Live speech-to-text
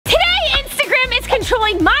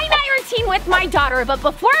controlling my night routine with my daughter, but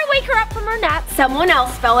before I wake her up from her nap, someone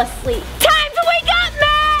else fell asleep. Time to wake up,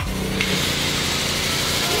 Matt!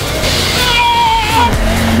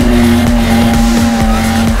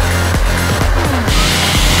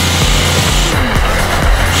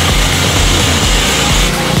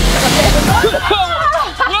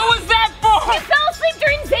 What was that for? You fell asleep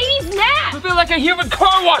during Zadie's nap! I feel like a human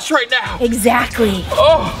car wash right now. Exactly.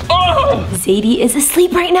 Oh. Zadie is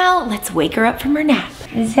asleep right now. Let's wake her up from her nap.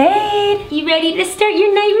 Zade, you ready to start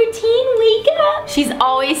your night routine? Wake up. She's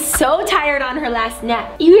always so tired on her last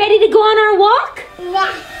nap. You ready to go on our walk?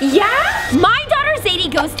 Yeah? My daughter Zadie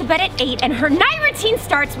goes to bed at 8 and her night routine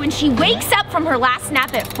starts when she wakes up from her last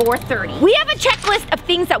nap at 4:30. We have a checklist of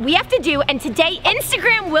things that we have to do and today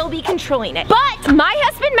Instagram will be controlling it. But my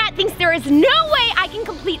husband Matt thinks there is no way I can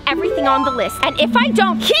complete everything on the list. And if I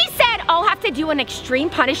don't, he said I'll have to do an extreme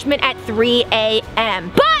punishment at 3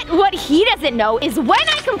 a.m. But what he doesn't know is when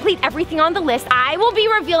I complete everything on the list, I will be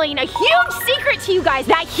revealing a huge secret to you guys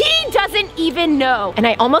that he doesn't even know. And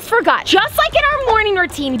I almost forgot, just like in our morning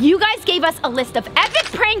routine, you guys gave us a list of epic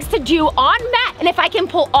pranks to do on Matt. And if I can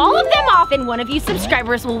pull all of them off, then one of you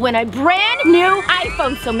subscribers will win a brand new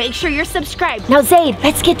iPhone. So make sure you're subscribed. Now Zade,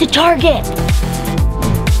 let's get to Target.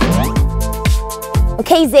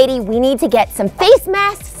 Okay, Zadie, we need to get some face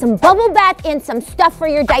masks, some bubble bath, and some stuff for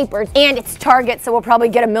your diapers. And it's Target, so we'll probably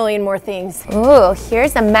get a million more things. Ooh,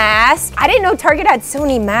 here's a mask. I didn't know Target had so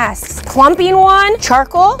many masks. Plumping one,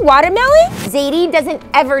 charcoal, watermelon. Zadie doesn't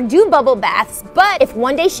ever do bubble baths, but if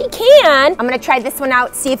one day she can, I'm gonna try this one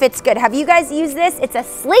out, see if it's good. Have you guys used this? It's a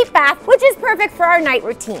sleep bath, which is perfect for our night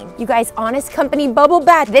routine. You guys, Honest Company bubble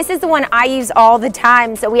bath. This is the one I use all the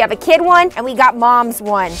time. So we have a kid one, and we got mom's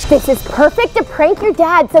one. This is perfect to prank your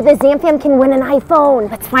dad so the Zamfam can win an iPhone.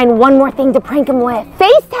 Let's find one more thing to prank him with.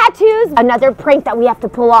 Face tattoos, another prank that we have to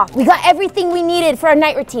pull off. We got everything we needed for our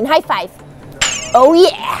night routine. High five. Oh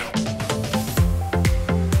yeah.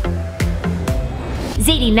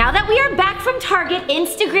 Zadie, now that we are back from Target,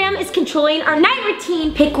 Instagram is controlling our night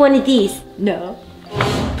routine. Pick one of these. No.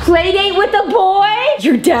 Playdate with a boy?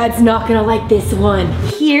 Your dad's not gonna like this one.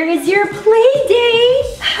 Here is your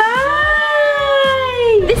playdate.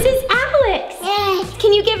 Hi. This is Alex.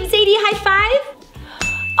 Can you give Zadie a high five?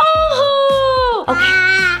 Oh! Okay.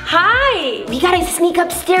 Hi. We gotta sneak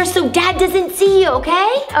upstairs so Dad doesn't see you,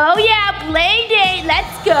 okay? Oh yeah, play date.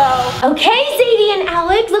 Let's go. Okay, Zadie and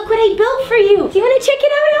Alex, look what I built for you. Do you wanna check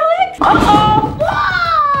it out, Alex? Uh-oh!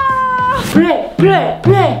 Play.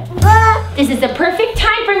 This is the perfect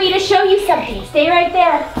time for me to show you something. Stay right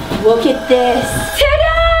there. Look at this.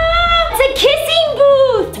 Ta-da! It's a kissing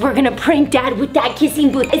booth. We're gonna prank Dad with that kissing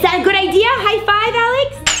booth. Is that a good idea? High five,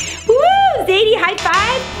 Alex. Woo! Zadie, high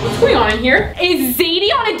five. What's going on in here? Is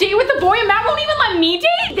Zadie on a date with a boy and Matt won't even let me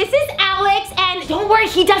date? This is Alex, and don't worry,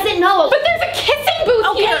 he doesn't know. But there's a kissing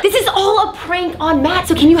booth here. This is all a prank on Matt,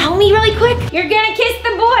 so can you help me really quick? You're gonna kiss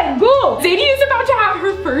the boy. Go! Zadie is about to have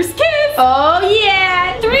her first kiss. Oh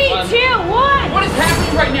yeah! 3, 2, 1. What is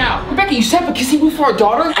happening right now? Rebecca, you set up a kissing booth for our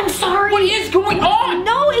daughter? I'm sorry. What is going on?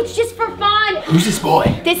 No, it's just for fun. Who's this boy?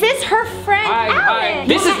 This is her friend, Alex.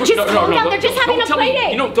 This is just calm down. They're just having a play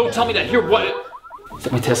date. Don't tell me that. Here, what? Is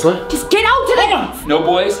that my Tesla? Just get out to them. No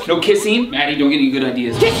boys, no kissing. Maddie, don't get any good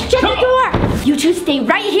ideas. Just shut the door. You two stay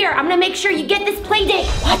right here. I'm gonna make sure you get this play date.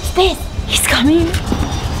 Watch this. He's coming.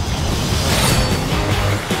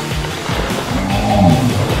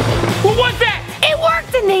 What was that? It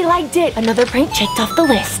worked and they liked it. Another prank checked off the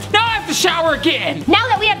list. Now I have to shower again. Now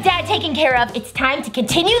that we have Dad taken care of, it's time to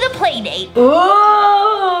continue the play date.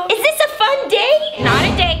 Oh! Is this a fun date? Not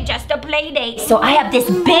a date, just a play date. So I have this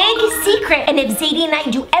big secret, and if Zadie and I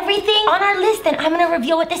do everything on our list, then I'm gonna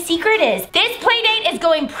reveal what the secret is. This play date is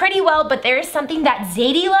going pretty well, but there is something that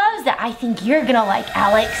Zadie loves that I think you're gonna like,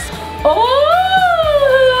 Alex. Oh!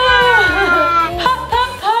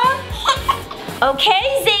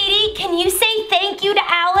 Okay, Zadie, can you say thank you to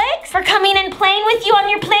Alex for coming and playing with you on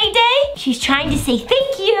your play day? She's trying to say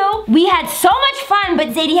thank you. We had so much fun, but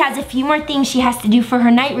Zadie has a few more things she has to do for her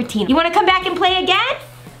night routine. You wanna come back and play again?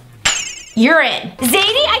 You're in.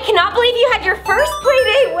 Zadie, I cannot believe you had your first play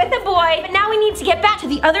date with a boy, but now we need to get back to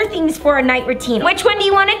the other things for our night routine. Which one do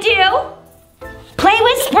you wanna do? Play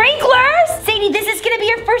with sprinklers? Zadie, this is gonna be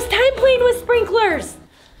your first time playing with sprinklers.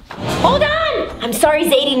 Hold on! I'm sorry,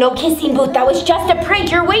 Zadie, no kissing booth. That was just a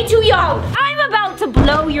prank. You're way too young. I'm about to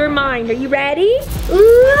blow your mind. Are you ready?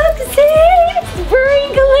 Look, Zadie!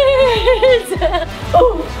 Sprinklers!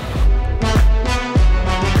 Oh.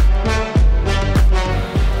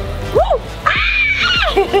 Woo!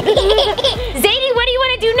 Ah! Zadie, what do you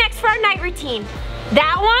want to do next for our night routine?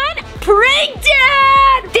 That one? Prank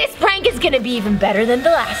Dad! This prank is gonna be even better than the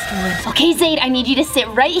last one. Okay, Zayd, I need you to sit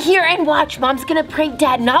right here and watch. Mom's gonna prank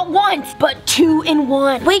Dad not once, but 2 in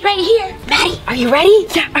 1. Wait right here. Maddie, are you ready?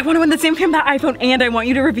 Yeah, I want to win the same from that iPhone, and I want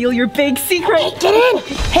you to reveal your big secret. Okay, get in.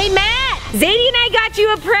 Hey, Matt. Zadie and I got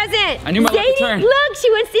you a present. I knew my luck would turn. Look, she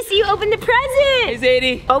wants to see you open the present. Hey,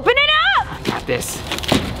 Zadie. Open it up. I got this.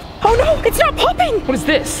 Oh no, it's not popping. What is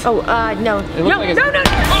this? Oh, no. It looks like it's... No.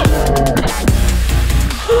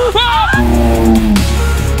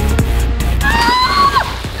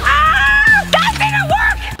 That didn't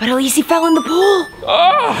work! But at least he fell in the pool.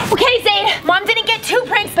 Oh. Okay, Zayd, Mom didn't get 2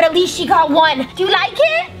 pranks, but at least she got 1. Do you like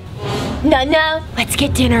it? No. Let's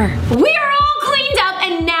get dinner. We are all cleaned up,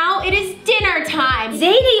 and now it is dinner time.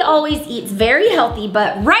 Zadie always eats very healthy,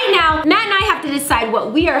 but right now, Matt and I have to decide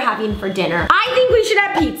what we are having for dinner. I think we should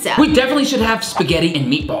have pizza. We definitely should have spaghetti and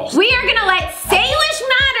meatballs. We are gonna let Salish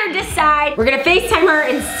Matter decide. We're gonna FaceTime her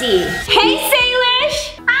and see. Hey,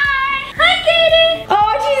 Salish. Hi. Hi, Zadie.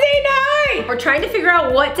 Oh, she's saying hi. We're trying to figure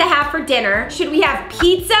out what to have for dinner. Should we have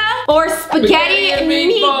pizza or spaghetti and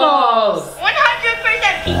meatballs?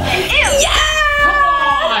 100% pizza. Ew. Yeah. Come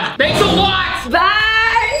on. Thanks a lot.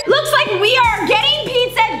 Bye. Looks like we are getting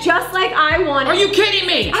pizza just like I wanted. Are you kidding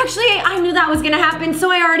me? Actually, I knew that was gonna happen, so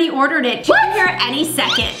I already ordered it. She'll be here any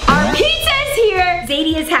second. Our pizza is here.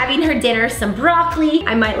 Zadie is having her dinner, some broccoli.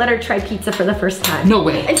 I might let her try pizza for the first time. No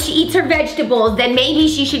way. If she eats her vegetables, then maybe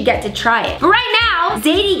she should get to try it. But right now,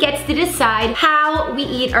 Zadie gets to decide how we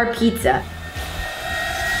eat our pizza.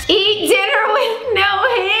 Eat dinner with no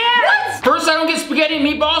hands. What? First I don't get spaghetti and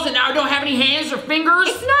meatballs, and now I don't have any hands or fingers.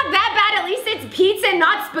 It's not that bad. At least it's pizza,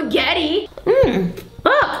 not spaghetti.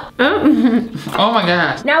 Look. Oh my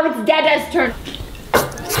gosh. Now it's Dada's turn.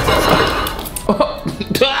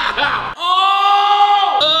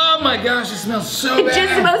 Oh my gosh, it smells so bad. It's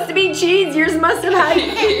just supposed to be cheese. Yours must have had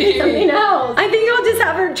something else. I think I'll just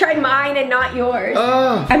have her try mine and not yours.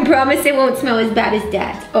 Oh. I promise it won't smell as bad as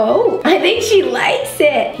Dad's. Oh, I think she likes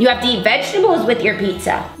it. You have to eat vegetables with your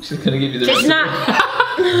pizza. She's gonna give you the Just rest not.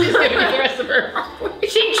 She's gonna give the rest of her.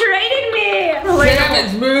 She traded me.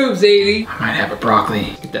 Savage move, Zadie. I might have a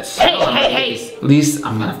broccoli. Get that smell on my face. At least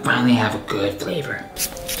I'm gonna finally have a good flavor.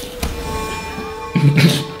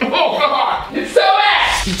 Oh God, it's so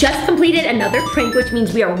bad. We just completed another prank, which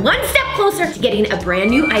means we are 1 step closer to getting a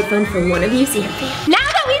brand new iPhone for one of you Zam fam. Now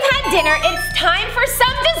that we've had dinner, it's time for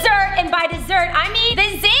some dessert. And by dessert, I mean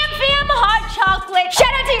the Zam fam hot chocolate.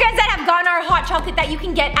 Shout out to you guys that have gotten our hot chocolate that you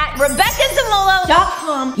can get at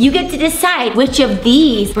RebeccaZamolo.com. You get to decide which of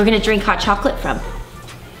these we're gonna drink hot chocolate from.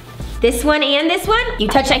 This one and this one? You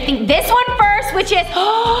touch, I think, this one first, which is,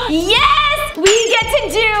 yes! We get to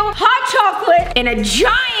do hot chocolate in a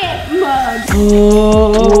giant mug.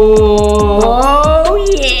 Oh,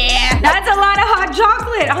 yeah. That's a lot of hot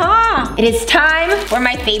chocolate, huh? It is time for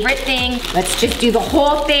my favorite thing. Let's just do the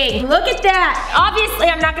whole thing. Look at that. Obviously,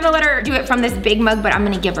 I'm not gonna let her do it from this big mug, but I'm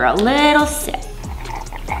gonna give her a little sip.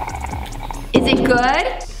 Is it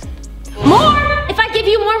good? More! If I give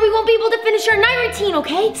you more, we won't be able to finish our night routine,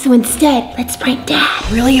 okay? So instead, let's prank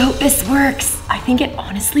Dad. Really hope this works. I think it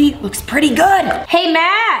honestly looks pretty good. Hey,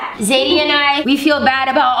 Matt! Zadie and I, we feel bad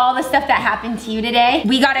about all the stuff that happened to you today.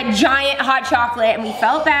 We got a giant hot chocolate and we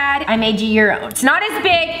felt bad. I made you your own. It's not as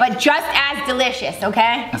big, but just as delicious,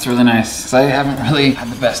 okay? That's really nice, because I haven't really had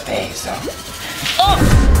the best day, so.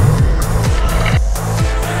 Oh!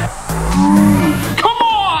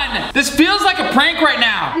 This feels like a prank right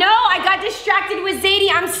now. No, I got distracted with Zadie.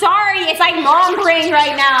 I'm sorry. It's like mom brain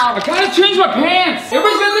right now. I gotta change my pants.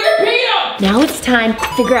 Everybody's gonna think I peed up. Now it's time to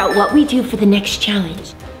figure out what we do for the next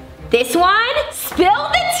challenge. This one, spill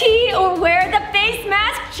the tea or wear the face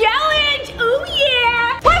mask challenge. Ooh,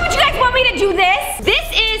 yeah. Why would you guys want me to do this? This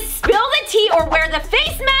is spill the tea or wear the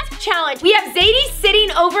face mask challenge. We have Zadie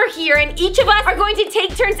sitting over here and each of us are going to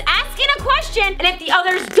take turns asking a question, and if the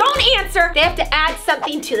others don't answer, they have to add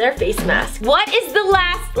something to their face mask. What is the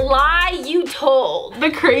last lie you told?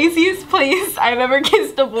 The craziest place I've ever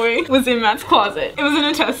kissed a boy was in Matt's closet. It was in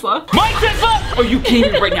a Tesla. My Tesla? Are you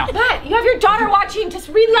kidding me right now? Matt, you have your daughter watching. Just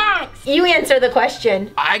relax. You answer the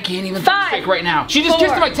question. I can't even Five, think right now. She just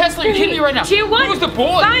kissed my Tesla. Are you kidding me right now? 2, 1. Who's the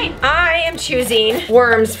boy? Fine. I am choosing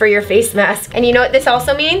worms for your face mask. And you know what this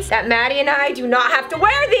also means? That Maddie and I do not have to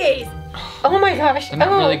wear these. Oh my gosh. They're not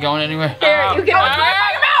really going anywhere. Here, you can put it by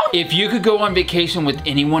your mouth. If you could go on vacation with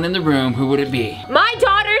anyone in the room, who would it be? My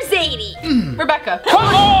daughter, Zadie. Rebecca. Come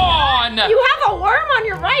on! You have a worm on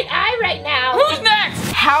your right eye right now. Who's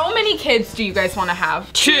next? How many kids do you guys want to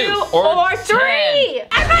have? 2 or 3.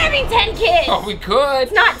 I'm not having 10 kids. Oh, we could.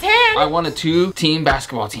 It's not 10. I want a 2-team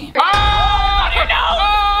basketball team. Oh,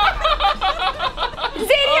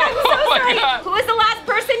 Zadie, I'm so sorry. God. Who was the last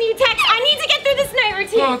person you text? I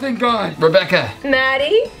Oh, thank God. Rebecca.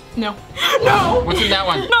 Maddie? No. No. What's in that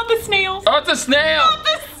one? Not the snails. Oh, it's a snail. Not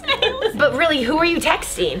the snails. But really, who are you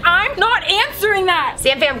texting? I'm not answering that.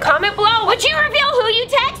 Sam Fam, comment below. Would you reveal who you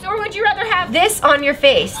text, or would you rather have this on your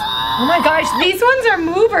face? Oh my gosh, these ones are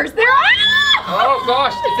movers. They're Oh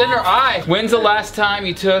gosh, it's in her eye. When's the last time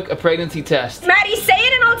you took a pregnancy test? Maddie, say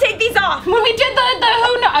it and I'll take these off. When we did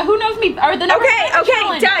the who knows me or the number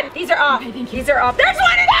challenge. Done. These are off. These are off. There's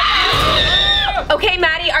one in there. Okay,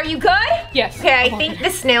 Maddie, are you good? Yes. Okay, I think the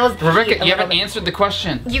snails. Rebecca, you haven't answered the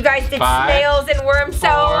question. You guys did 5, snails and worms, so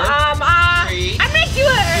 4, 3, I'm gonna do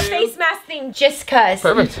a face mask thing just cause.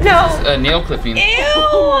 Perfect. No. Nail clipping. Ew.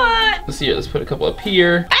 Let's see here. Let's put a couple up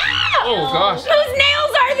here. Ow! Oh gosh. Whose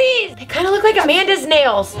nails are these? They kind of look like Amanda's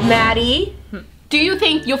nails. Maddie. Do you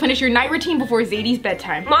think you'll finish your night routine before Zadie's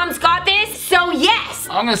bedtime? Mom's got this, so yes.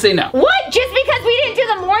 I'm gonna say no. What? Just because we didn't do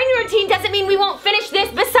the morning routine doesn't mean we won't finish this.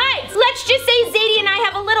 Besides, let's just say Zadie and I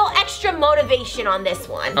have a little extra motivation on this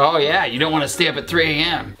one. Oh yeah, you don't want to stay up at 3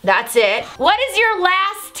 a.m. That's it. What is your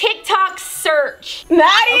last TikTok search?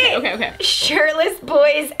 Maddie! Okay. Shirtless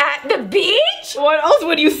boys at the beach? What else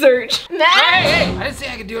would you search? Maddie! Hey, I didn't say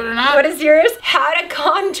I could do it or not. What is yours? How to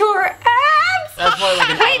contour abs? That's probably like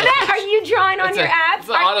an Wait, Matt, are you drawing on your abs? It's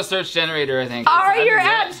an auto search generator, I think. Are I your do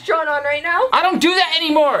that. abs drawn on right now? I don't do that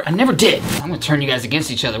anymore. I never did. I'm gonna turn you guys against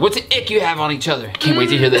each other. What's the ick you have on each other? Can't wait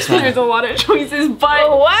to hear this one. There's a lot of choices, but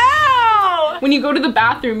Wow! when you go to the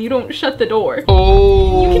bathroom, you don't shut the door.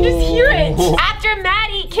 Oh. You can just hear it. After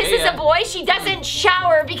Maddie kisses a boy, she doesn't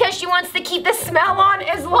shower because she wants to keep the smell on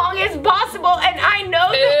as long as possible, and I know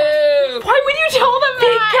that. Ew. Why would you tell them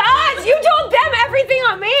that? Because you told them everything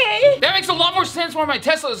on me. That makes a lot more sense why my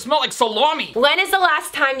Tesla smell like salami. When is the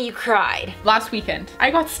last time you cried? Last weekend,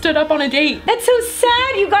 I got stood up on a date. That's so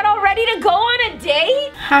sad. You got all ready to go on a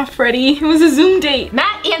date? Half ready. It was a Zoom date.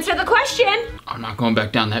 Matt, answer the question. I'm not going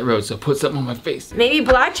back down that road, so put something on my face. Maybe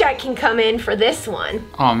Blackjack can come in for this one.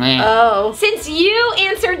 Oh man. Oh. Since you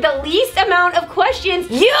answered the least amount of questions,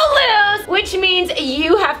 you lose, which means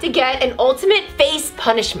you have to get an ultimate face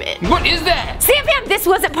punishment. What is that? Sam Fam, this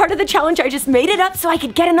wasn't part of the challenge. I just made it up so I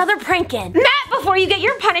could get another prank in. Matt, before you get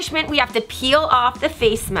your punishment, we have to peel off the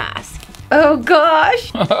face mask. Oh gosh.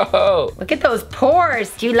 Oh. Look at those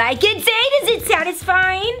pores. Do you like it, Zay? Is it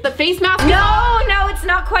satisfying? The face mask? No, it's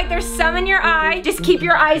not quite. There's some in your eye. Just keep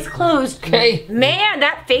your eyes closed. Okay. Man,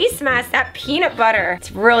 that face mask, that peanut butter,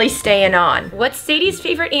 it's really staying on. What's Sadie's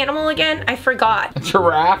favorite animal again? I forgot. A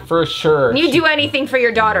giraffe for sure. You do anything for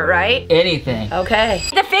your daughter, right? Anything. Okay.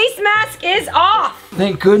 The face mask is off.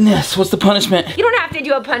 Thank goodness. What's the punishment? You don't have to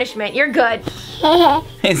do a punishment. You're good.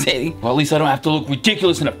 Hey, Sadie. Well, at least I don't have to look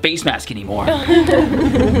ridiculous in a face mask anymore. One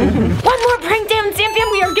more prank down, Sam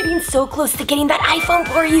Fam. We are getting so close to getting that iPhone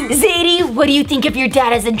for you. Zadie, what do you think of your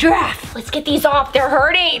dad as a giraffe? Let's get these off. They're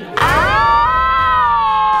hurting.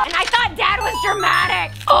 Ah! And I thought Dad was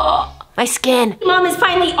dramatic. Oh, my skin. Mom is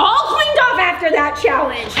finally all cleaned off after that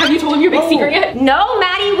challenge. Have you told him your big secret yet? No,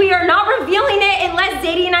 Maddie, we are not revealing it unless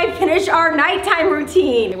Zadie and I finish our nighttime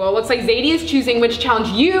routine. Well, it looks like Zadie is choosing which challenge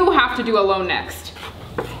you have to do alone next.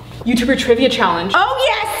 YouTuber trivia challenge. Oh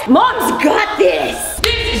yes, Mom's got this.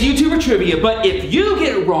 This is YouTuber trivia, but if you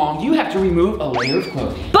get it wrong, you have to remove a layer of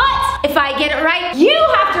clothing. But if I get it right, you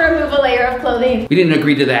have to remove a layer of clothing. We didn't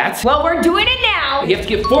agree to that. Well, we're doing it now. You have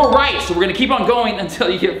to get 4 right, so we're gonna keep on going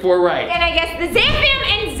until you get 4 right. And I guess the Zam Fam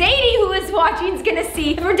and Zadie, who is watching, is gonna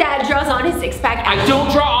see if her dad draws on his 6-pack abs. I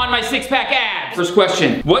don't draw on my 6-pack abs. First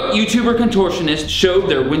question, what YouTuber contortionist showed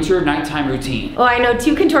their winter nighttime routine? Well, I know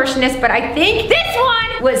 2 contortionists, but I think this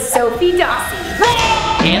one was Sophie Dawson.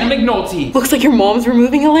 Anna McNulty. Looks like your mom's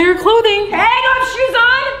removing a layer of clothing. Hey, I don't have shoes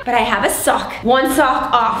on, but I have a sock. 1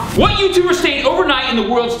 sock off. What YouTuber stayed overnight in the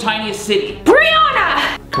world's tiniest city?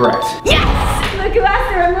 Brianna! Correct. Yes! Look who has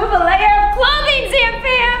to remove a layer of clothing, Zam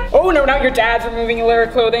Fam! Oh no, now your dad's removing a layer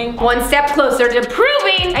of clothing. 1 step closer to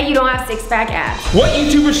proving that you don't have 6-pack abs. What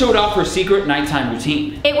YouTuber showed off her secret nighttime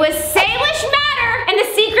routine? It was Salish Matter, and the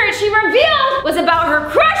secret she revealed was about her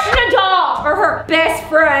crushing a doll for her best I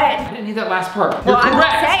friend. didn't need that last part. Well, You're I'm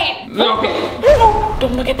correct. just saying. Okay.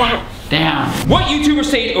 Don't look at that. Damn. What YouTuber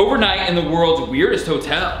stayed overnight in the world's weirdest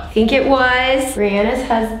hotel? I think it was Brianna's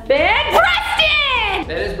husband, Preston!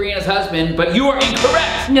 That is Brianna's husband, but you are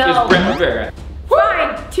incorrect. No. It's Brent Rivera.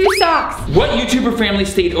 Fine, 2 socks. What YouTuber family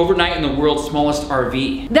stayed overnight in the world's smallest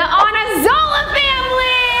RV? The Anazala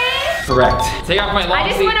Family! Correct. Take off my long I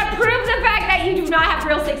just sleeve. want to prove the fact that you do not have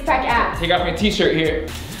real 6-pack abs. Take off my t-shirt here.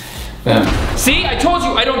 See, I told you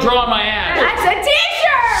I don't draw on my abs. That's a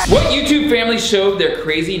t-shirt! What YouTube family showed their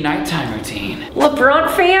crazy nighttime routine?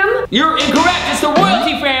 LeBron fam? You're incorrect. It's the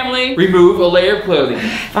royalty family. Remove a layer of clothing.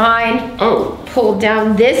 Fine. Oh. Pull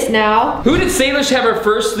down this now. Who did Salish have her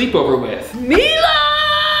first sleepover with? Mila!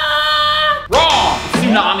 Wrong.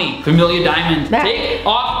 Tsunami. Familia Diamond. Matt. Take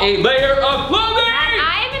off a layer of clothing.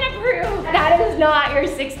 I'm gonna prove that is not your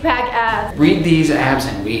six-pack abs. Read these abs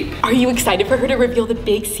and weep. Are you excited for her to reveal the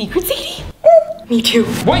big secret, Sadie? Me too.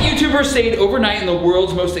 What YouTuber stayed overnight in the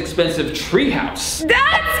world's most expensive treehouse?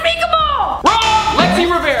 That's Speakable! Wrong!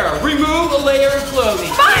 Lexi Rivera. Remove a layer of clothing.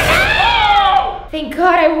 Oh! Thank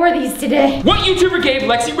God I wore these today. What YouTuber gave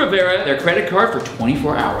Lexi Rivera their credit card for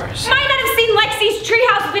 24 hours? Might not have seen Lexi's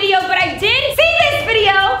treehouse video, but I did see this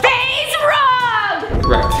video. Face rub!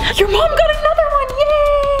 Correct. Your mom got another one,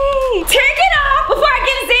 yay! Take it off before I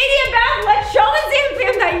give Zadie a bath. Let's show the Zam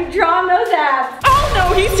fam that you drawn those abs. Oh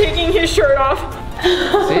no, he's taking his shirt off. See?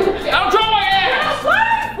 I'll draw my ass!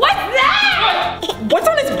 What? What's that? What's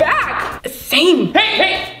on his back? Same.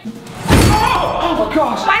 Hey! Oh my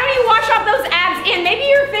gosh! Why don't you wash off those abs and maybe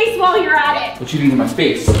your face while you're at it? What you need in my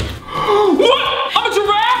face? What? I'm a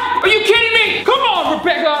giraffe? Are you kidding me? Come on,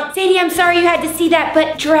 Rebecca! Zadie, I'm sorry you had to see that,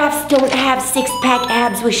 but giraffes don't have six-pack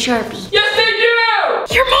abs with Sharpie. Yes, they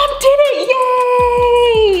do! Your mom did it,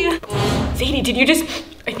 yay! Sadie, did you just,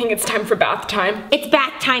 I think it's time for bath time. It's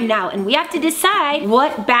bath time now, and we have to decide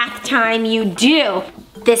what bath time you do.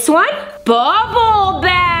 This one? Bubble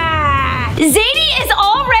bath! Zadie is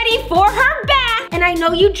all ready for her bath, and I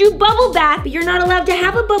know you drew bubble bath, but you're not allowed to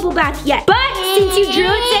have a bubble bath yet. But since you drew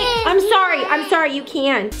it, I'm sorry, you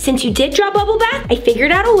can. Since you did draw bubble bath, I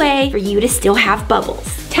figured out a way for you to still have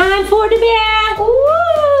bubbles. Time for the bath!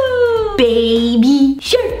 Woo! Baby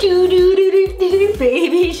shark doo-doo-doo-doo-doo,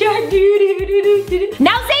 baby shark doo-doo-doo-doo-doo.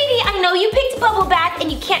 Now Zadie, I know you picked bubble bath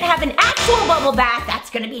and you can't have an actual bubble bath. That's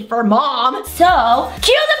gonna be for mom. So,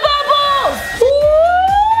 cue the bubbles! Woo!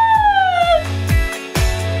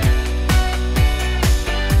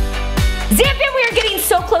 Zamfam, we are getting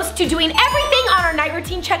so close to doing everything on our night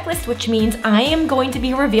routine checklist, which means I am going to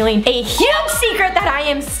be revealing a huge secret that I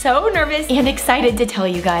am so nervous and excited to tell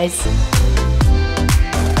you guys.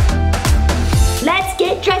 Let's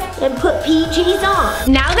get dressed and put PJs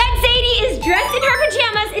on. Now that Zadie is dressed in her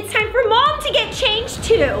pajamas, it's time for mom to get changed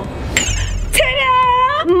too.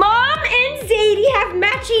 Ta-da! Mom and Zadie have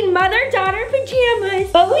matching mother-daughter pajamas.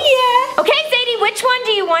 Oh yeah. Okay, Zadie, which one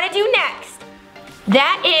do you want to do next?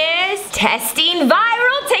 That is testing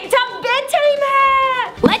viral TikTok bedtime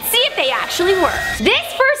hack. Let's see if they actually work.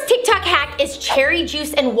 This first TikTok hack is cherry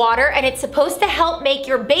juice and water, and it's supposed to help make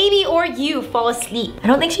your baby or you fall asleep. I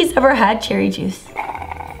don't think she's ever had cherry juice.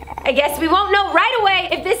 I guess we won't know right away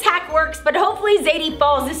if this hack works, but hopefully Zadie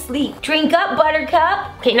falls asleep. Drink up,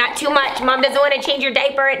 buttercup. Okay, not too much. Mom doesn't want to change your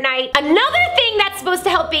diaper at night. Another thing that's supposed to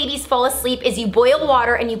help babies fall asleep is you boil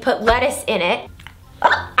water and you put lettuce in it.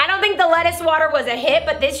 I don't think the lettuce water was a hit,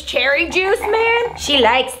 but this cherry juice, man, she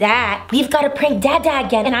likes that. We've got to prank Dada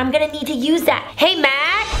again, and I'm gonna need to use that. Hey,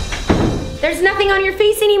 Mac, there's nothing on your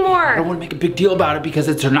face anymore. I don't want to make a big deal about it because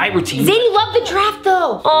it's her night routine. Zadie loved the draft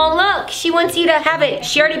though. Oh look, she wants you to have it.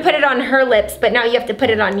 She already put it on her lips, but now you have to put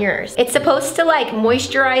it on yours. It's supposed to like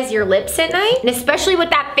moisturize your lips at night, and especially with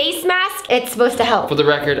that face mask, it's supposed to help. For the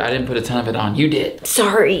record, I didn't put a ton of it on. You did.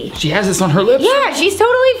 Sorry. She has this on her lips? Yeah, she's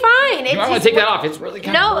totally fine. You might want to take that off. It's really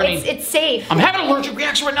kind of burning. No, it's safe. I'm having an allergic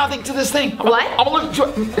reaction right now to this thing. What? I'm allergic to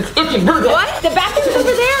it. It's itching. What? The bathroom's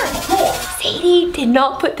over there. Zadie did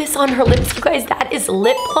not put this on her lips, you guys. That is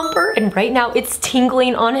lip plumper, and right now it's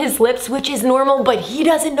tingling on his lips, which is normal, but he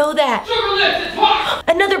doesn't know that. Sugar lips, it's hot.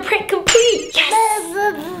 Another prank complete.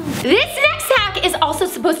 Yes. This next hack is also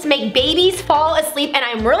supposed to make babies fall asleep, and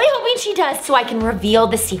I'm really hoping she does so I can reveal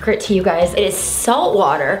the secret to you guys. It is salt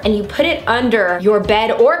water, and you put it under your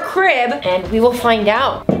bed or crib, and we will find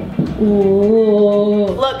out. Ooh.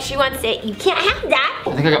 Look, she wants it. You can't have that.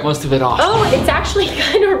 I think I got most of it off. Oh, it's actually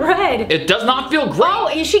kind of red. It does not feel great. Oh,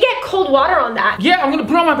 you should get cold water on that. Yeah, I'm gonna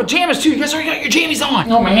put on my pajamas too. You guys already got your jammies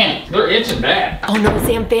on. Oh man, they're itching bad. Oh no,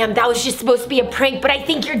 Zam Fam, that was just supposed to be a prank, but I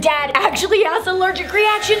think your dad actually has an allergic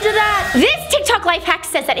reaction to that. This TikTok life hack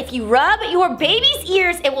says that if you rub your baby's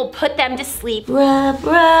ears, it will put them to sleep. Rub,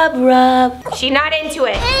 rub, rub. She's not into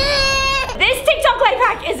it. This TikTok life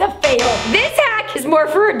hack is a fail. This hack is more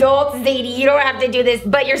for adults, Zadie. You don't have to do this,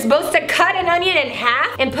 but you're supposed to cut an onion in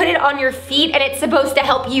half and put it on your feet, and it's supposed to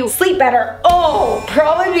help you sleep better. Oh,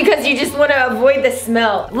 probably because you just want to avoid the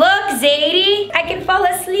smell. Look, Zadie, I can fall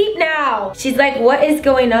asleep now. She's like, what is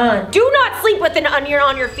going on? Do not sleep with an onion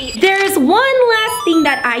on your feet. There's one last thing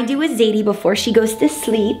that I do with Zadie before she goes to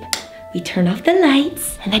sleep. We turn off the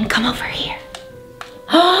lights and then come over here.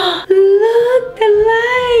 Look, the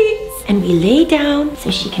lights. And we lay down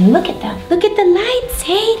so she can look at them. Look at the lights,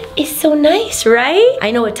 hey? It's so nice, right?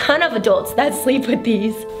 I know a ton of adults that sleep with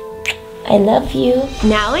these. I love you.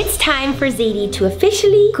 Now it's time for Zadie to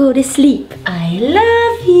officially go to sleep. I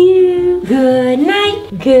love you. Good night.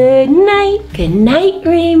 Good night. Good night,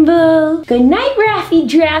 Rainbow. Good night, Raffy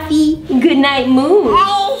Draffy. Good night, Moon.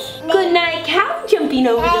 Good night, cow jumping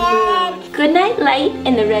over the moon. Good night, Light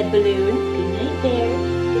and the red balloon. Good night, Bear.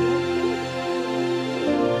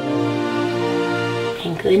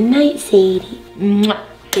 And good night, Zadie. Mwah.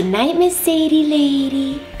 Good night, Miss Zadie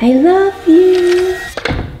lady. I love you.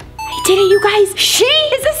 Did it, you guys? She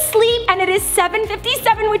is asleep and it is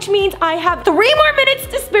 7:57, which means I have 3 more minutes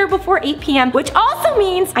to spare before 8 p.m., which also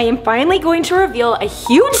means I am finally going to reveal a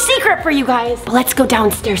huge secret for you guys. But let's go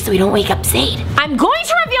downstairs so we don't wake up Zade. I'm going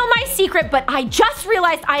to reveal my secret, but I just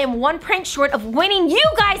realized I am 1 prank short of winning you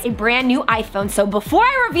guys a brand new iPhone. So before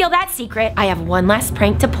I reveal that secret, I have one last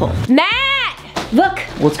prank to pull. Matt! Look.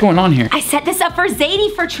 What's going on here? I set this up for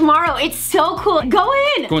Zadie for tomorrow. It's so cool. Go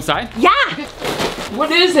in. Go inside? Yeah. What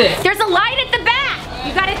is it? There's a light at the back.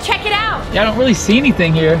 You gotta check it out. Yeah, I don't really see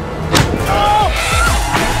anything here. Oh!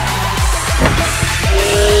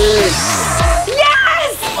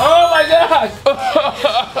 Yes! Oh my God!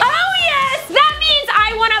 Oh yes! That means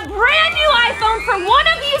I won a brand new iPhone for one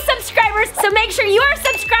of you subscribers. So make sure you are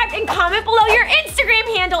subscribed and comment below your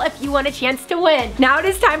Instagram handle if you want a chance to win. Now it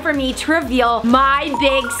is time for me to reveal my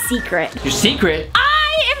big secret. Your secret?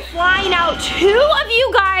 I am flying out 2 of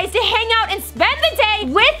you guys to hang out and spend the day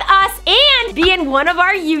with us and be in one of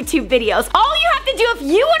our YouTube videos. All you have to do if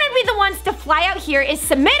you want to be the ones to fly out here is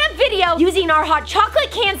submit a video using our hot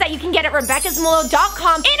chocolate cans that you can get at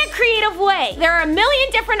RebeccaZamolo.com in a creative way. There are a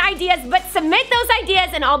million different ideas, but submit those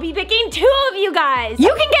ideas and I'll be picking 2 of you guys.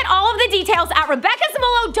 You can get all of the details at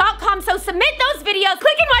RebeccaZamolo.com, so submit those videos.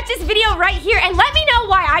 Click and watch this video right here and let me know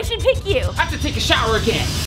why I should pick you. I have to take a shower again.